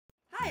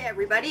Hi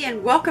everybody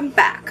and welcome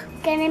back.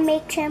 Gonna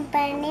make some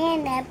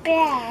banana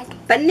bread.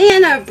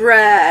 Banana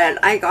bread.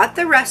 I got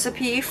the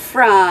recipe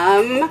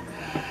from,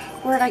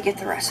 where did I get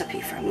the recipe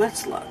from?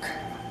 Let's look.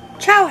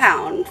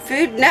 Chowhound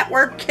Food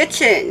Network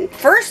Kitchen.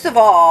 First of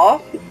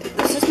all,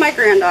 this is my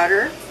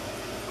granddaughter.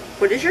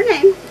 What is your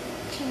name?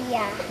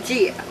 Gia.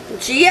 Gia.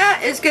 Gia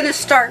is gonna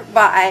start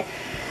by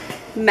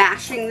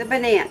mashing the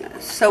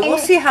bananas. So we'll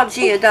see how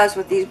Gia does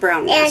with these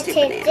brown nasty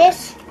bananas.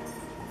 This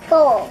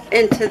bowl.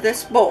 Into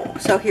this bowl.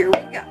 So here we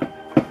go.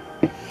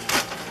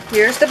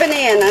 Here's the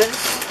bananas.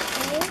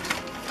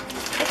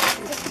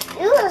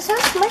 Ooh, they're so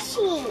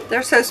smushy.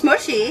 They're so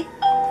smushy.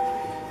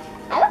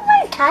 I don't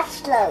want to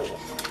touch those.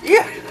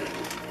 Yeah.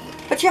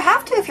 But you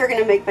have to if you're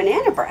going to make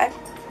banana bread.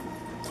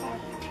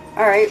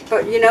 Alright,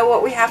 but you know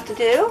what we have to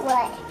do?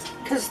 What?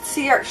 Because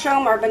show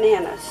them our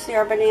bananas. See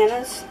our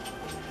bananas?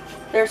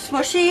 They're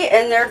smushy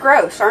and they're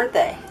gross, aren't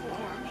they?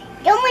 Yeah.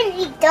 You don't want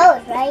to eat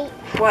those, right?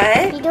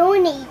 What? You don't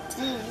want to eat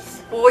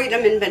these. We'll eat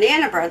them in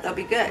banana bread. They'll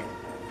be good.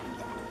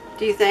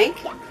 Do you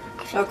think? Yeah.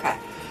 Okay.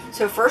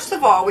 So first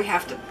of all, we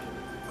have to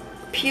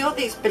peel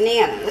these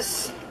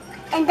bananas.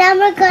 And then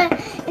we're gonna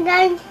put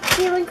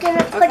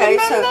them in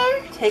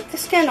there. Take the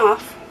skin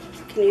off.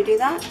 Can you do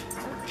that?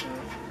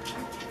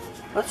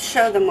 Let's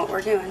show them what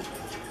we're doing.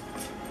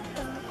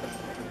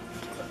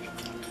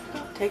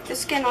 Take the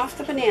skin off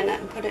the banana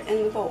and put it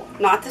in the bowl.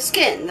 Not the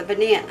skin, the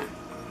banana.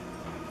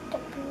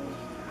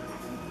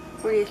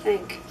 What do you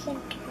think?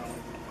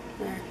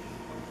 There.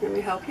 Let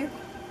me help you?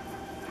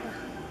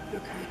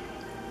 Okay.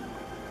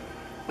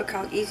 Look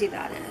how easy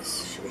that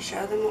is. Should we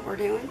show them what we're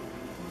doing?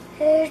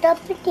 Here's the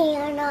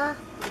banana.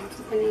 Off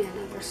the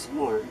banana. There's some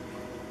more.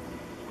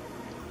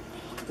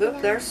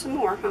 Oop, there's some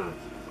more, huh?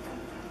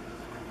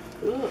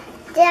 Ooh.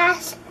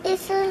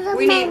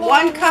 We need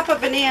 1 cup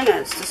of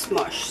bananas to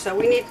smush, so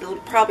we need to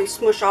probably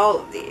smush all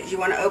of these. You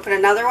want to open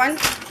another one?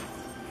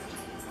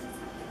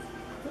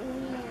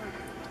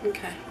 Yeah.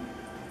 Okay.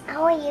 I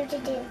want you to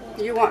do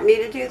this. You want me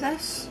to do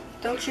this?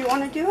 Don't you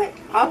want to do it?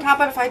 How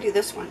about if I do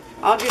this one?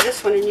 I'll do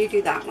this one and you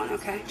do that one,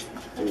 okay?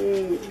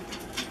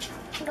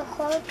 The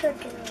hard to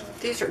do.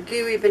 These are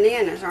gooey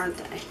bananas, aren't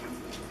they?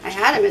 I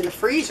had them in the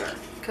freezer.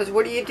 Because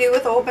what do you do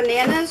with old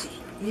bananas?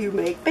 You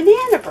make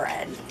banana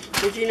bread.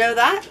 Did you know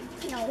that?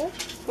 No.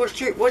 What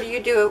do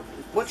you do?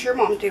 What's your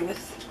mom do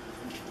with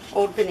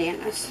old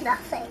bananas?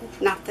 Nothing.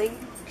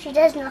 Nothing? She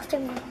does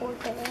nothing with old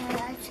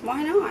bananas.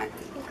 Why not?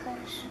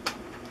 Because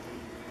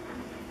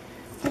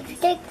if you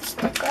take the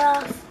sticker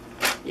off.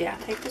 Yeah,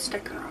 take the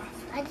sticker off.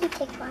 I didn't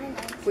take mine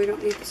off. We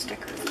don't need the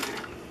sticker in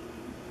there.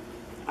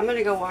 I'm going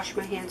to go wash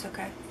my hands,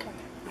 okay? Okay.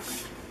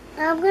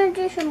 Now I'm going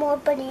to do some more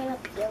banana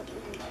peeling.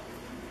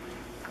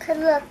 Because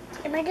look,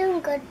 am I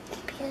doing good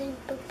peeling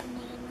the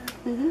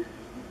banana?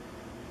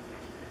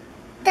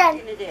 Done. What are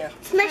you going to do?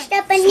 Smash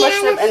the bananas.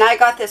 Smush them, and I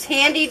got this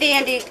handy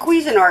dandy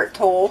Cuisinart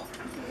tool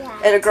Yeah.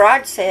 at a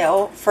garage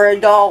sale for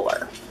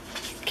 $1.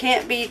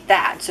 Can't beat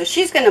that. So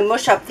she's going to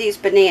mush up these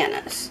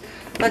bananas.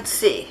 Let's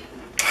see.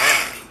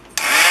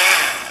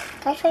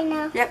 Touch right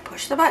now. Yep,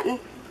 push the button.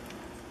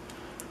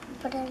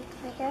 Put it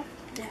right here.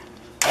 Yeah.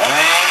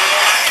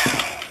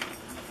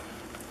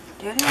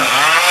 Do it again.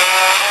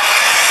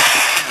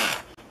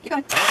 Keep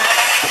going.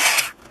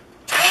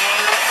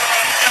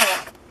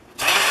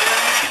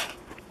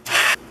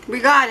 We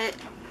got it.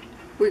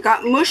 We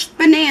got mushed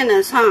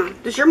bananas, huh?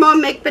 Does your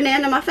mom make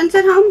banana muffins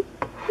at home?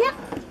 Yep.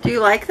 Do you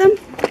like them?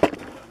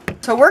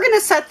 So we're going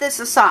to set this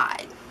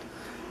aside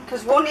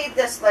because we'll need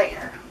this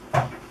later.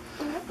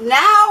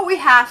 Now we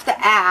have to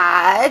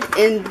add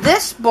in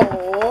this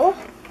bowl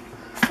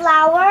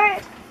Flour.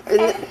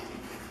 And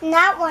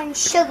that one,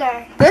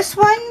 sugar. This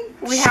one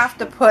we have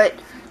to put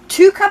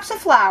 2 cups of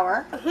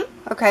flour.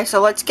 Okay, so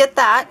let's get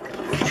that.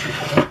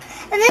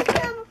 And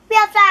then we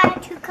have to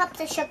add 2 cups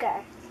of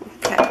sugar.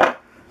 Okay.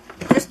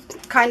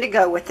 Just kind of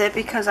go with it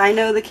because I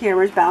know the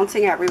camera's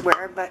bouncing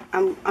everywhere, but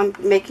I'm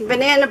making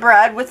banana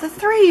bread with a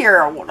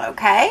 3-year-old,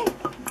 okay?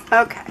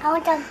 Okay. I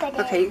want to dump it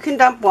in. Okay, you can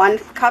dump 1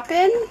 cup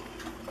in.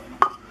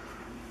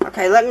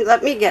 Okay,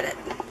 let me get it.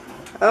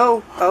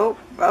 Oh,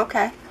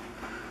 okay.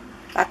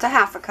 That's a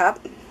 1/2 cup.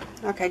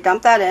 Okay,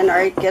 dump that in. All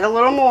right, get a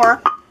little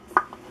more.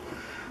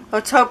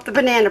 Let's hope the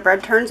banana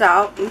bread turns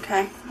out.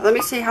 Okay, let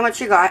me see how much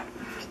you got.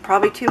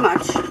 Probably too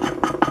much.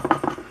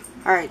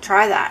 All right,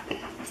 try that.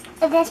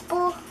 In this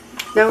bowl?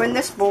 No, in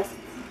this bowl.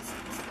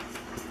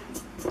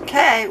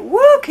 Okay,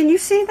 woo, can you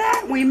see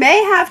that? We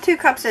may have 2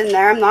 cups in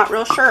there. I'm not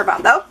real sure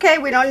about that. Okay,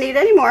 we don't need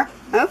any more.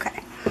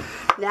 Okay.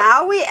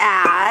 Now we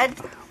add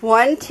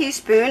 1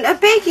 teaspoon of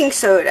baking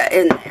soda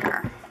in there.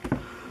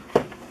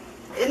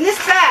 In this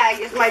bag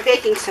is my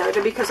baking soda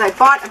because I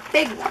bought a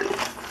big one.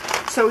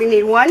 So we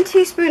need 1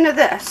 teaspoon of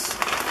this.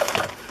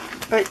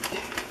 But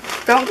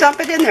don't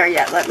dump it in there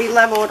yet. Let me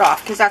level it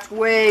off because that's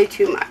way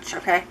too much,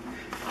 okay?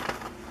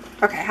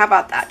 Okay, how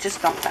about that? Just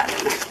dump that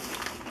in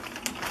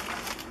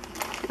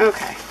there.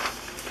 Okay.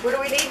 What do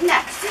we need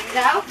next? Do you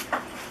know?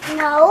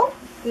 No.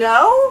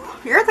 No?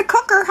 You're the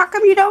cooker. How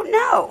come you don't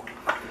know?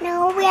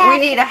 No, We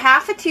need a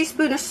 1/2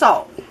 teaspoon of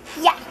salt.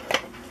 Yeah.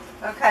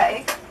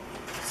 Okay.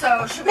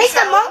 So, should we Mr.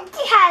 show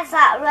Monkey has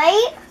that,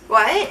 right?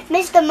 What?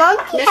 Mr.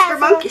 Monkey has Mr.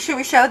 Monkey. Should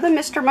we show them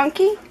Mr.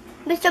 Monkey?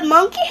 Mr.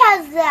 Monkey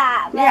has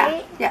that,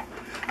 right? Yeah.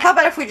 How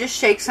about if we just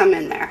shake some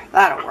in there?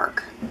 That'll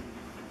work.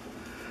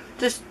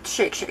 Just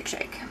shake, shake,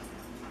 shake.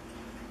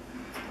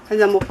 And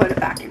then we'll put it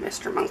back in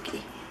Mr.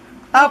 Monkey.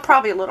 Oh,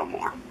 probably a little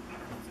more.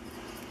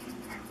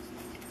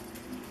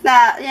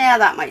 Yeah,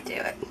 that might do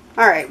it.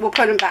 Alright, we'll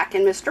put him back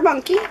in Mr.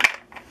 Monkey.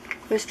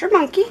 Mr.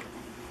 Monkey.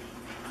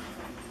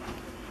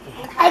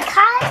 I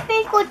kind of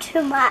sprinkled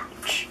too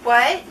much.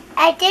 What?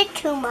 I did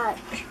too much.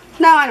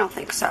 No, I don't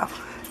think so.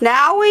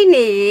 Now we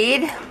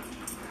need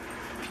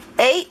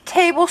 8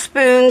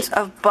 tablespoons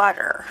of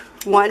butter.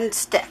 1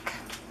 stick.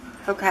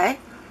 Okay?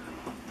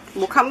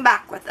 We'll come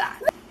back with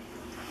that.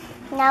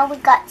 Now we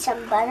got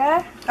some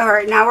butter.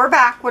 Alright, now we're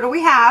back. What do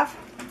we have?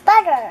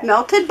 Butter.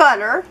 Melted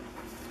butter.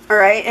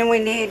 Alright, and we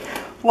need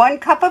 1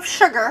 cup of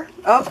sugar.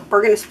 Oh,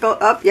 we're going to spill.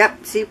 Oh,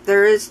 yep. See,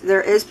 there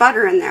is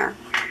butter in there.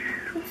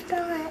 Don't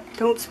spill it.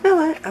 Don't spill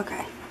it.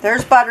 Okay.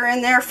 There's butter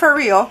in there for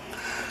real.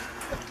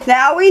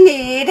 Now we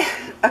need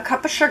a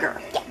cup of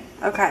sugar. Yeah.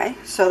 Okay,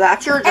 so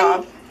that's your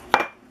job.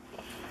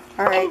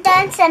 Alright. And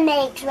then some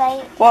eggs,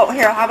 right? Well,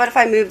 here, how about if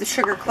I move the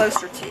sugar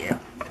closer to you?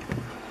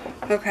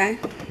 Okay.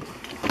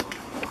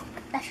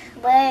 That's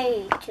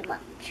way too much.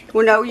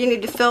 Well, no, you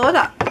need to fill it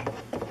up.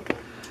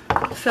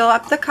 Fill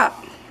up the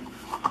cup.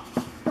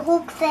 The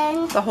whole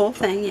thing? The whole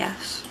thing,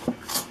 yes.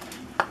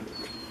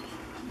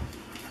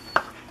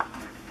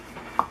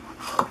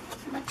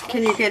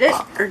 Can you get it?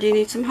 Or do you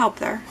need some help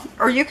there?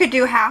 Or you could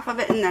do half of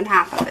it and then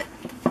half of it.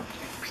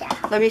 Yeah.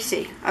 Let me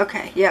see.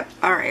 Okay, yep.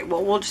 Alright,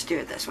 well, we'll just do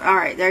it this way.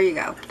 Alright, there you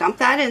go. Dump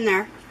that in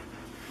there.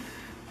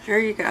 There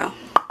you go.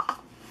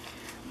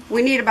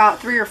 We need about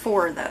 3 or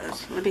 4 of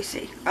those. Let me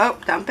see. Oh,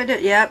 dump it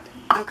in. Yep.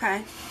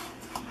 Okay.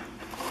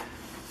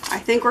 I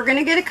think we're going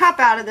to get a cup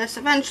out of this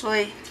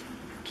eventually.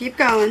 Keep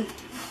going.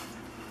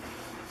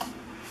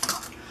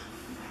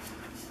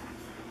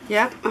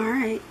 Yep.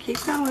 Alright,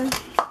 keep going.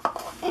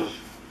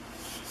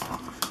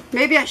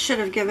 Maybe I should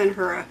have given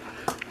her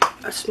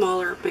a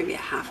smaller, maybe a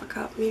half a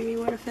cup maybe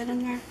would have fit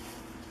in there.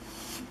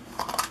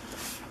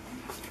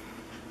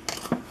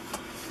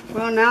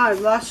 Well, now I've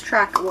lost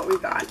track of what we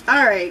got.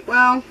 Alright,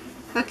 well,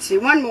 let's see,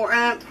 one more.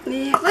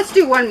 Yeah, let's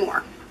do one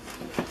more.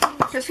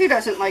 Because who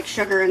doesn't like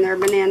sugar in their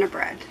banana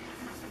bread?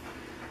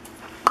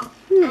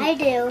 I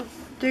do.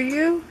 Do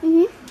you?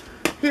 Mm-hmm.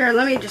 Here,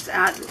 let me just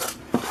add.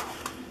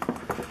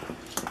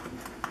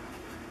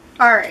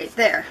 Alright,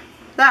 there.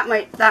 That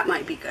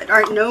might be good.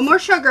 Alright, no more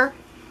sugar.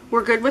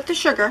 We're good with the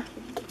sugar.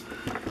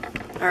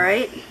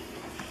 Alright.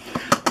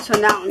 So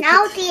now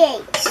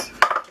the eggs.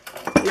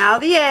 Now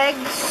the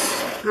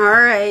eggs.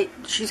 Alright.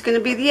 She's going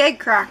to be the egg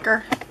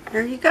cracker.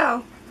 There you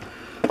go.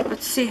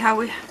 Let's see how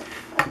we...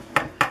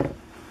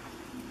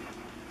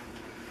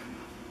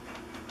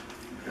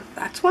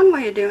 That's one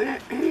way of doing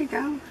it. There you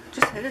go.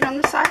 Just hit it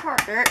on the side hard.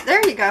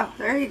 There you go.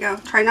 There you go.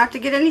 Try not to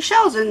get any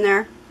shells in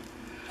there.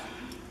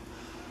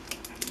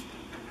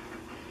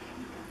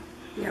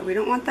 Yeah, we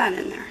don't want that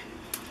in there.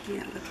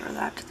 Yeah, let's throw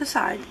that to the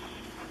side.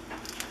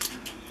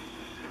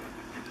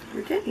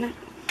 You're getting it.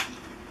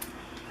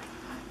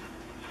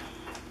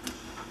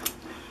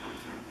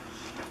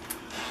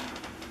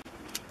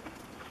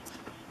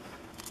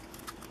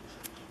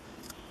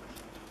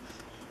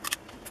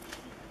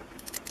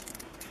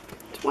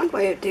 It's one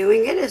way of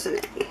doing it, isn't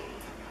it?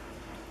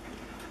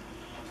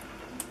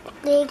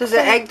 Does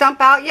the egg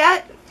dump out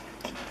yet?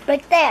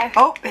 Right there.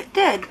 Oh, it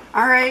did.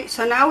 Alright,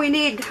 so now we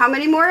need how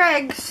many more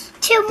eggs?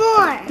 2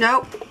 more.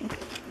 Nope.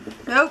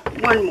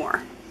 Nope, 1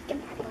 more.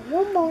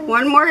 1 more.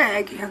 1 more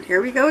egg.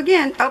 Here we go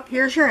again. Oh,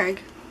 here's your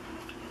egg.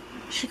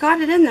 She got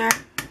it in there.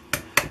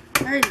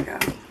 There you go.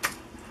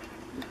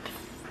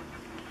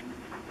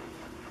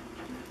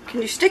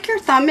 Can you stick your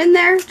thumb in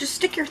there? Just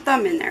stick your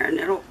thumb in there and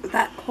it'll,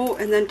 that whole,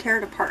 and then tear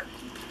it apart.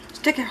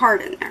 Stick it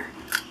hard in there.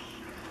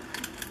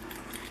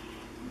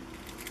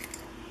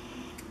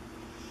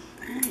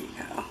 There you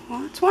go.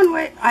 Well, it's one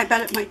way. I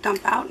bet it might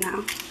dump out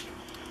now.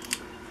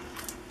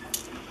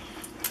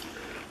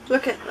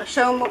 Look at, let's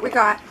show them what we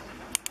got.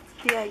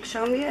 The egg,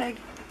 show them the egg.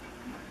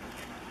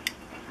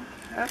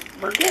 Oh,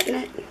 we're getting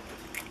it.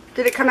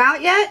 Did it come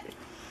out yet?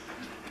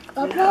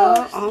 Almost.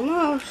 No,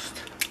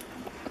 almost.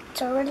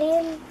 It's already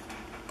in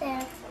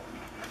there.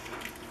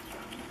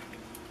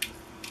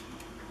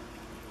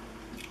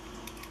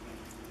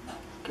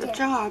 Good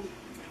job.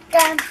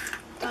 Done.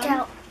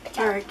 Done.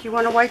 Alright, do you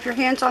want to wipe your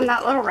hands on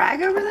that little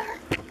rag over there?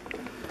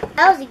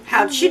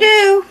 How'd she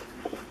do?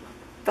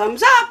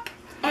 Thumbs up.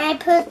 And I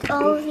put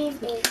all of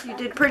these eggs. You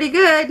did pretty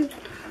good.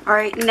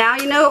 Alright, now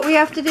you know what we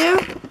have to do?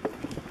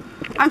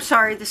 I'm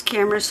sorry this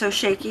camera is so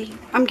shaky.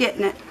 I'm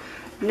getting it.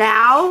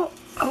 Now,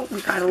 oh,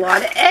 we got a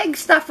lot of egg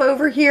stuff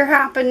over here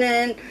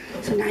happening.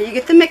 So now you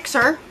get the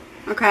mixer,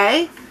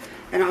 okay?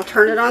 And I'll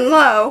turn it on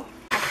low.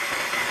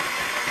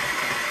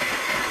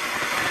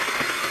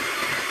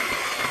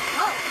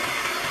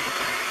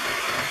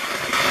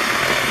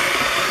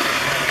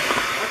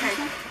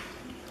 Okay.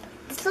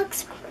 This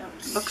looks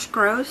gross. Looks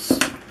gross?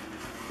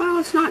 Well,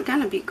 it's not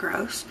gonna be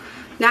gross.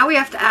 Now we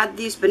have to add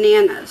these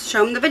bananas.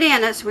 Show them the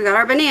bananas. We got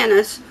our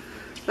bananas.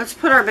 Let's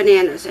put our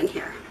bananas in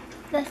here.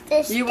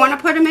 You want to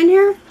put them in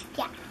here?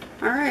 Yeah.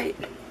 All right.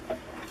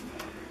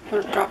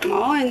 We'll drop them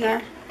all in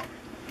there.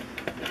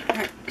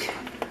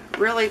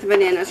 Really, the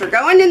bananas are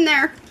going in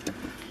there.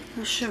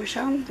 Show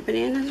them the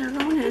bananas are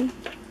going in.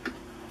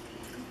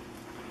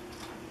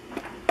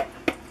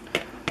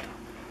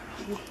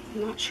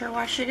 I'm not sure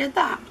why she did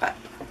that, but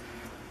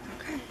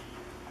okay.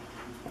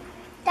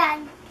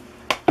 Done.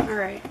 All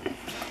right.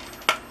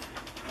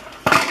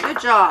 Good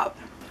job.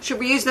 Should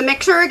we use the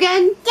mixer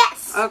again?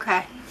 Yes.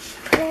 Okay.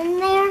 Put it in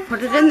there.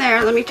 Put it in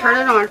there. Let me turn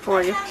it on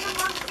for you. All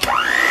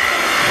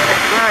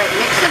right,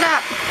 mix it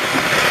up.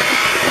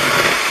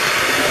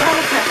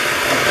 Okay.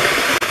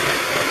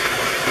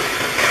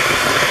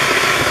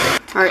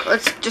 All right,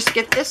 let's just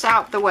get this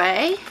out the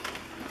way.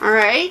 All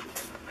right.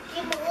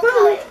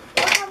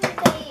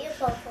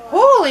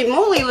 Holy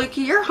moly,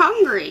 Lukey, you're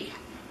hungry.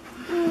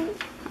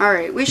 All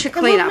right, we should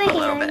clean up a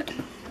little bit.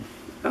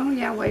 Oh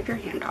yeah, wipe your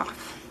hand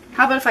off.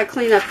 How about if I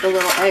clean up the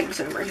little eggs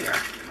over here?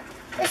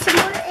 There's some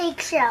more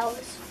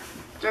eggshells.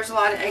 There's a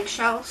lot of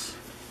eggshells.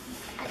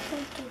 I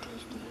can't do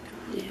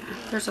these. Yeah,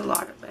 there's a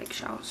lot of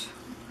eggshells.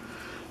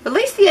 At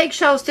least the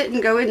eggshells didn't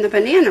go in the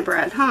banana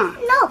bread, huh?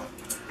 No.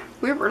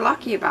 We were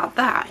lucky about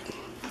that.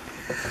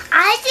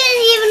 I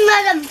didn't even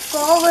let them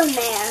fall in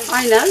there.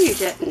 I know you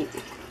didn't.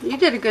 You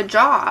did a good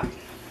job.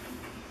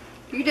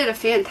 You did a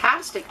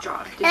fantastic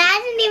job. And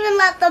I didn't even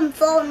let them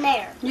fall in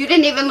there. You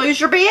didn't even lose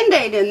your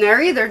Band-Aid in there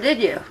either, did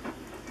you?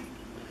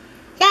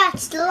 Yeah,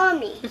 it's still on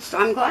me.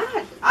 I'm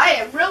glad. I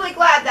am really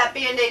glad that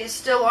Band-Aid is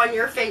still on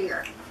your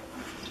finger.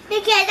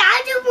 Because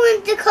I don't want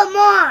it to come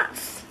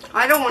off.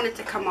 I don't want it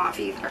to come off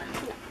either.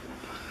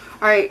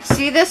 Alright,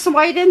 see this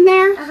white in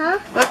there? Uh-huh.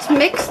 Let's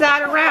mix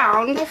that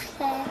around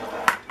Okay.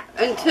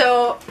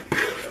 until...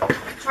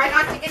 Try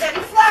not to get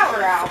any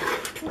flour out.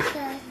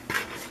 Okay.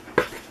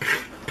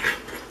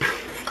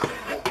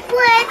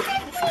 Where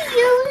did we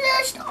use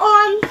this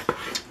on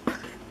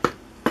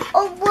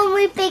when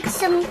we baked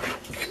some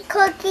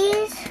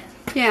cookies?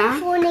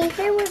 Yeah. When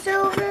Nathan was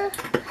over?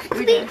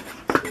 We did.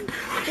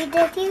 We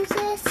did use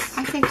this?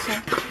 I think so.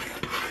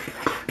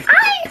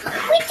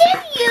 We did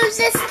use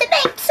this to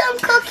make some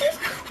cookies.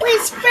 We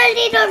spread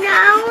it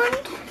around.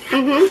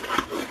 Mm-hmm.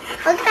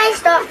 Okay,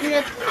 stop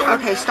mixing.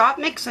 Okay, stop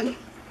mixing.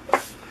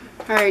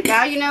 Alright,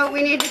 now you know what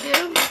we need to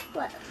do?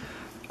 What?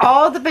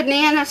 All the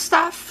banana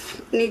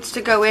stuff needs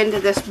to go into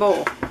this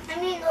bowl. I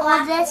mean the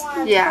last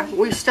one. Yeah,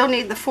 we still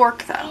need the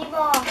fork though.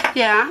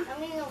 Yeah? I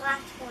mean the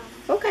last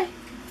one. Okay.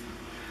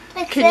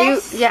 Like Can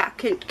this? you, yeah,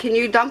 can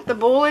you dump the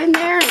bowl in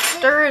there and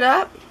stir it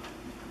up?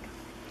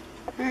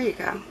 There you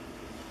go.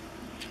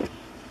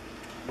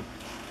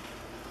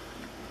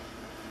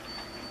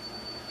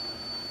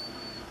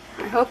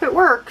 I hope it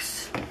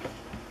works.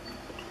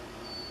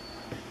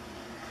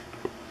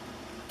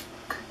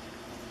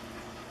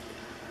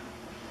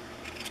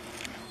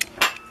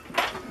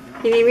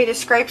 You need me to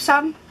scrape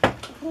some?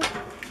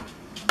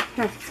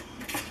 Here.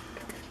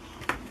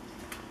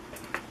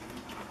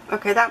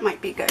 Okay, that might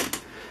be good.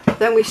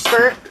 Then we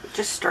stir it,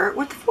 just stir it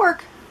with the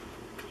fork.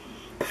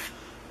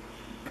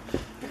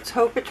 Let's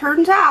hope it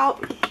turns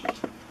out.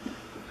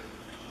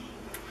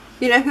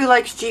 You know who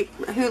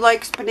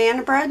likes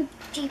banana bread?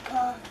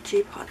 G-Paw.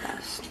 G-Paw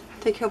does.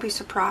 Think he'll be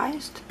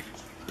surprised?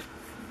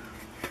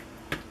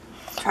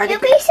 You'll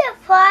be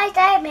surprised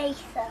I make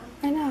them.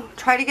 I know.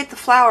 Try to get the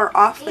flour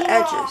off the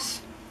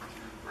edges.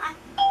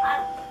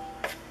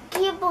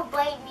 People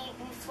bite me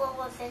before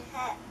with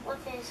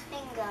his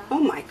finger. Oh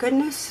my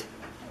goodness.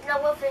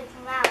 No, with his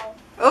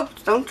mouth.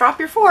 Oops, don't drop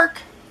your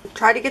fork.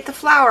 Try to get the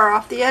flour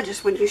off the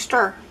edges when you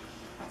stir.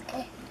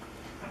 Okay.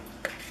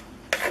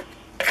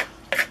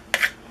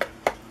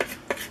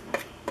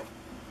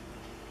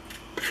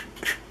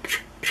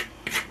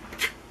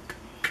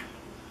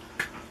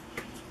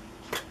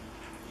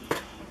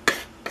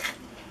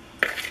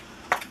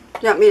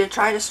 You want me to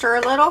try to stir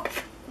a little?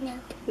 No.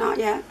 Not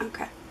yet?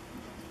 Okay.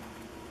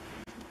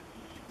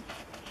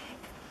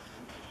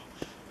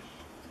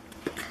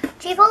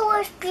 People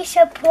will be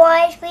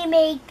surprised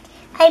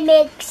I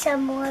make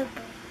some more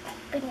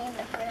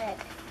banana bread.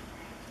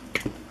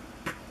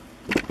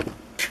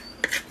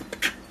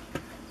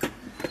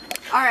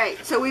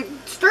 Alright, so we've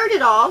stirred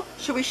it all.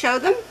 Should we show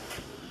them?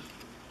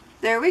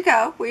 There we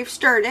go. We've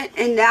stirred it.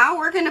 And now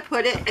we're going to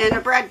put it in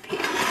a bread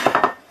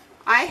pan.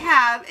 I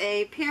have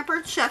a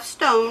Pampered Chef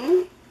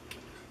Stone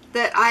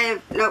that I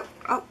have... No.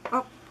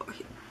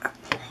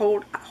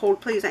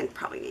 Hold please. I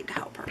probably need to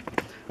help her.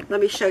 Let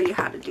me show you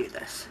how to do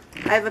this.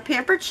 I have a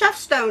Pampered Chef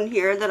Stone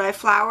here that I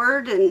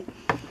floured, and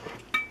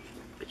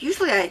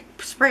usually I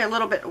spray a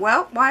little bit.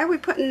 Well, why are we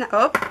putting...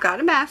 Oh,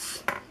 got a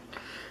mess.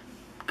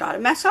 Got a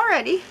mess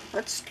already.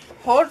 Let's...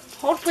 Hold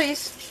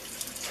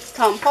please.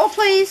 Tom, hold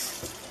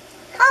please.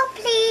 Hold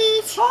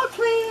please. Hold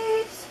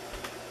please.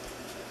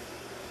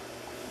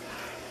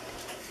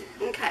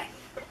 Okay.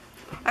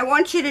 I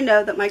want you to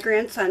know that my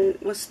grandson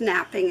was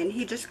napping and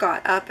he just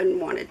got up and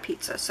wanted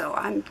pizza. So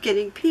I'm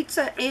getting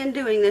pizza and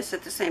doing this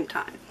at the same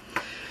time.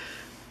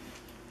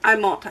 I'm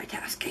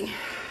multitasking.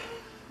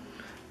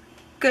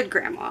 Good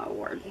Grandma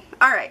Award.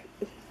 All right.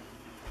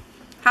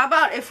 How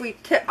about if we,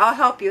 I'll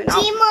help you.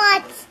 Grandma,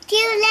 it's too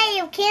late.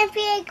 You can't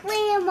be a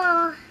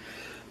grandma.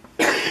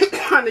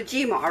 I'm a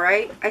G-Ma,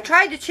 right? I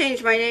tried to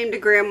change my name to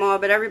Grandma,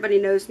 but everybody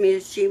knows me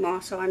as G-Ma,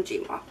 so I'm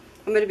G-Ma.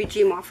 I'm going to be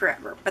G-Ma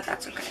forever, but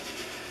that's okay.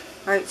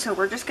 All right, so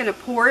we're just going to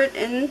pour it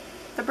in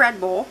the bread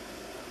bowl,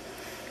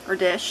 or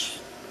dish,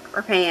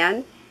 or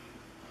pan.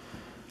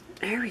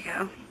 There we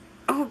go.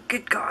 Oh,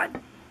 good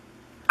God.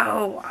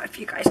 Oh, if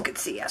you guys could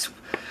see us.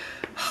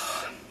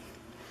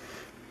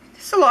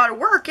 It's a lot of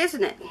work,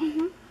 isn't it?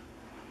 Mm-hmm.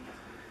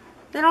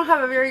 They don't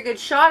have a very good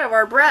shot of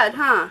our bread,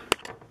 huh?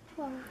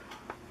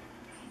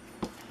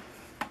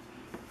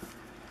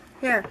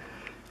 Here,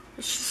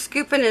 she's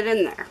scooping it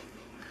in there.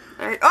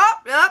 All right.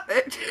 Oh,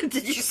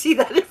 did you see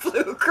that? It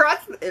flew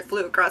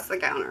across the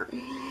counter.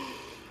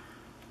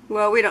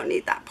 Well, we don't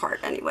need that part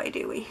anyway,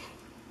 do we?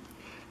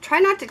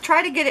 Try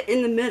to get it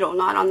in the middle,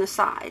 not on the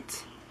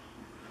sides.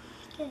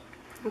 Okay.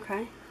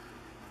 Okay.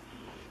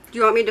 Do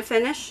you want me to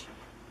finish?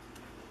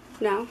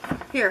 No?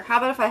 Here, how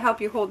about if I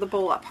help you hold the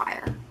bowl up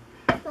higher?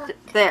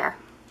 There.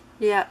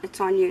 Yeah, it's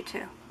on you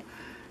too.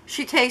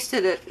 She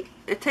tasted it.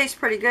 It tastes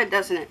pretty good,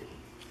 doesn't it?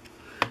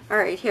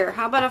 Alright, here.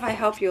 How about if I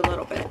help you a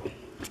little bit?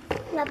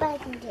 Nobody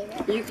can do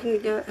it. You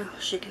can do it? Oh,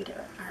 she can do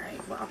it.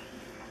 Alright, well.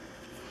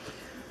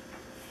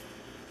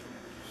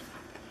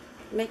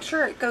 Make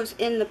sure it goes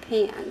in the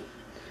pan.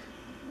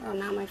 Oh,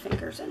 now my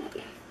finger's in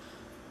it.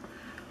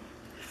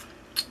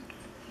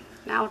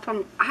 Now it's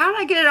on. How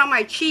did I get it on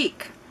my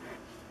cheek?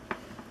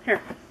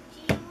 Here.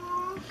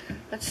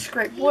 Let's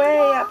scrape way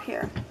up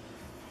here.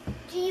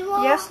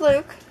 Yes,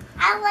 Luke?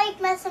 I like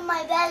messing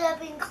my bed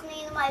up and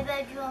cleaning my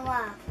bedroom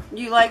up.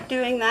 You like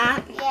doing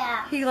that?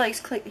 Yeah. He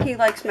likes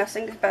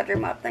messing his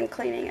bedroom up then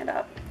cleaning it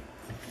up.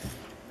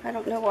 I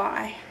don't know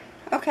why.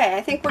 Okay,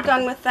 I think we're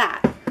done with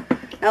that.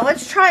 Now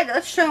let's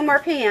show them our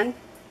pan.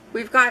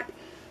 We're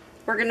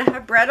gonna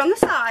have bread on the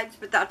sides,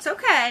 but that's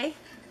okay.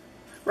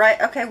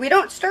 Right, okay, we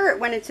don't stir it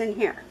when it's in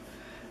here.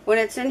 When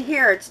it's in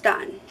here, it's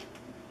done.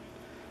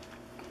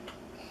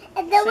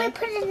 And then we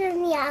put it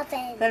in the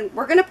oven. Then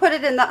we're gonna put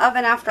it in the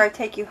oven after I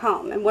take you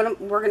home, and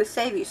we're gonna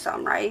save you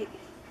some, right?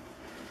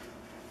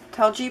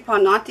 Tell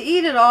Jeepaw not to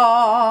eat it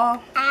all.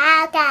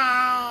 Okay.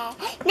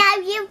 Now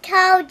you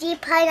told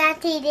Jeepaw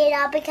not to eat it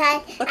all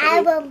because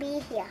I won't be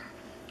here.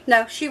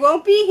 No, she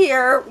won't be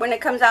here when it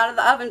comes out of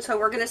the oven, so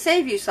we're going to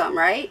save you some,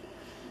 right?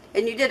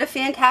 And you did a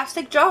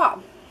fantastic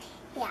job.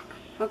 Yeah.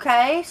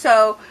 Okay,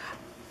 so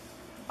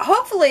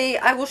hopefully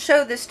I will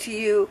show this to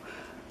you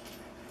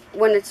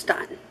when it's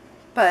done.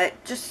 But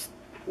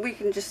we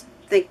can just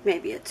think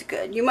maybe it's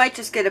good. You might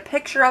just get a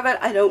picture of it.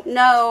 I don't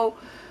know.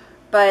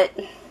 But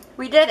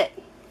we did it.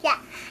 Yeah.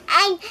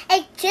 And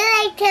it's too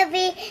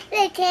late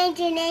to change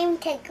your name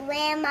to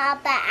Grandma,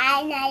 but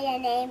I know your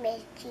name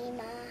is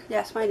G-Ma.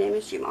 Yes, my name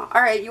is G-Ma.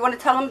 All right, you want to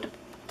tell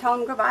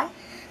them goodbye?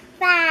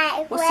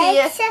 Bye. We'll see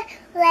you.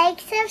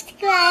 Like,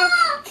 subscribe,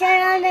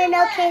 turn on the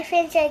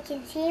notifications so you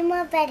can see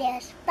more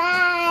videos.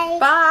 Bye.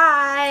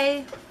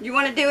 Bye. You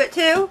want to do it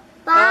too?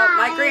 Bye.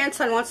 My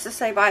grandson wants to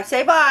say bye.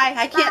 Say bye.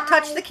 I can't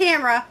touch the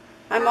camera.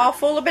 I'm all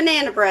full of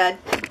banana bread.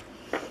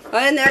 Oh,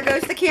 and there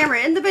goes the camera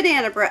in the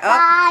banana bread.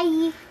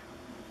 Bye.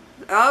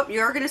 Oh,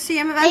 you're going to see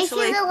him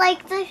eventually. Make sure to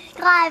like,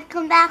 subscribe,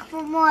 come back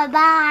for more.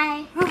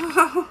 Bye.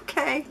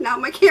 Okay, now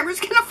my camera's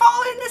going to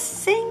fall in the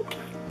sink.